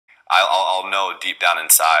I'll know deep down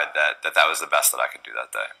inside that was the best that I could do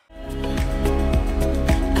that day.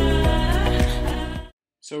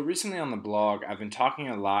 So recently on the blog, I've been talking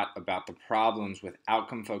a lot about the problems with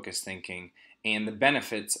outcome-focused thinking and the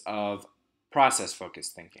benefits of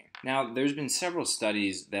process-focused thinking. Now, there's been several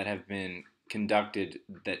studies that have been conducted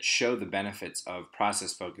that show the benefits of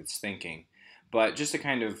process-focused thinking, but just to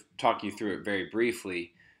kind of talk you through it very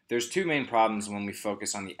briefly, there's two main problems when we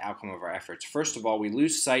focus on the outcome of our efforts. First of all, we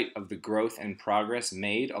lose sight of the growth and progress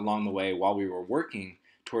made along the way while we were working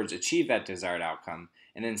towards achieve that desired outcome.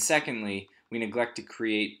 And then secondly, we neglect to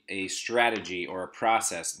create a strategy or a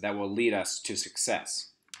process that will lead us to success.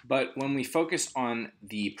 But when we focus on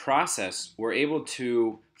the process, we're able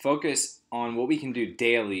to focus on what we can do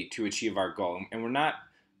daily to achieve our goal. And we're not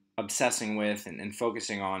obsessing with and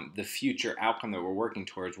focusing on the future outcome that we're working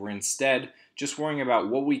towards. We're instead just worrying about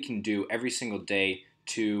what we can do every single day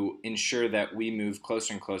to ensure that we move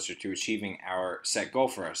closer and closer to achieving our set goal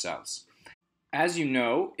for ourselves. As you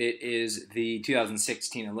know, it is the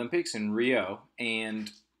 2016 Olympics in Rio, and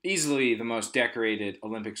easily the most decorated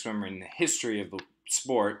Olympic swimmer in the history of the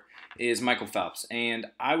sport is Michael Phelps. And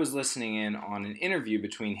I was listening in on an interview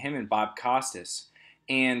between him and Bob Costas,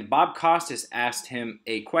 and Bob Costas asked him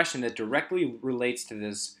a question that directly relates to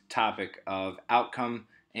this topic of outcome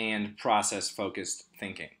and process-focused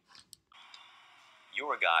thinking.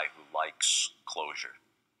 You're a guy who likes closure.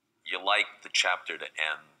 You like the chapter to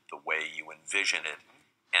end the way you envision it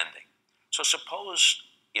ending. So suppose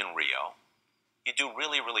in Rio, you do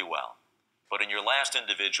really, really well, but in your last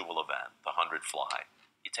individual event, the 100 fly,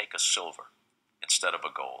 you take a silver instead of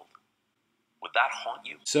a gold. Would that haunt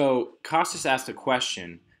you? So Costas asked a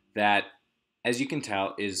question that, as you can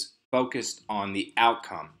tell, is focused on the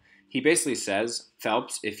outcome. He basically says,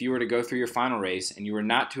 Phelps, if you were to go through your final race and you were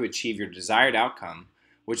not to achieve your desired outcome,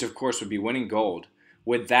 which of course would be winning gold,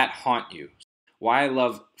 would that haunt you? Why I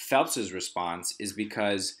love Phelps's response is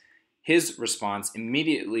because his response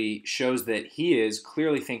immediately shows that he is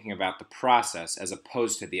clearly thinking about the process as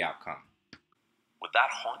opposed to the outcome. Would that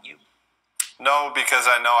haunt you? No, because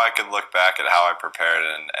I know I could look back at how I prepared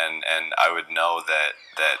and I would know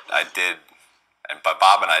that I did, but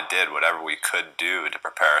Bob and I did whatever we could do to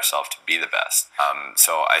prepare ourselves to be the best.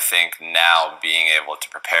 So I think now being able to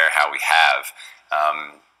prepare how we have,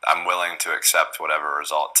 I'm willing to accept whatever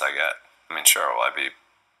results I get. I mean, sure, will I be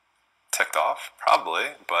ticked off? Probably,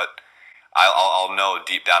 but I'll know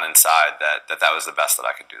deep down inside that was the best that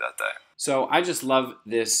I could do that day. So I just love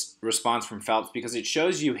this response from Phelps because it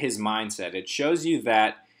shows you his mindset. It shows you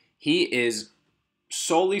that he is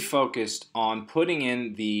solely focused on putting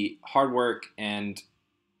in the hard work and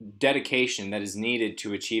dedication that is needed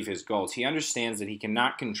to achieve his goals. He understands that he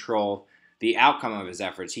cannot control the outcome of his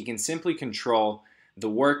efforts. He can simply control the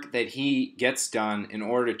work that he gets done in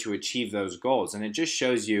order to achieve those goals. And it just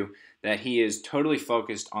shows you that he is totally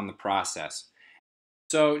focused on the process.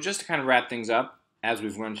 So just to kind of wrap things up, as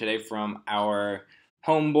we've learned today from our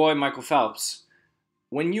homeboy Michael Phelps,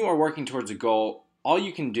 when you are working towards a goal, all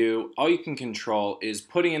you can do, all you can control is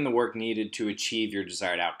putting in the work needed to achieve your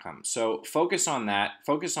desired outcome. So focus on that,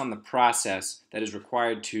 focus on the process that is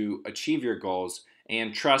required to achieve your goals,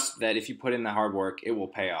 and trust that if you put in the hard work, it will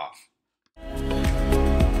pay off.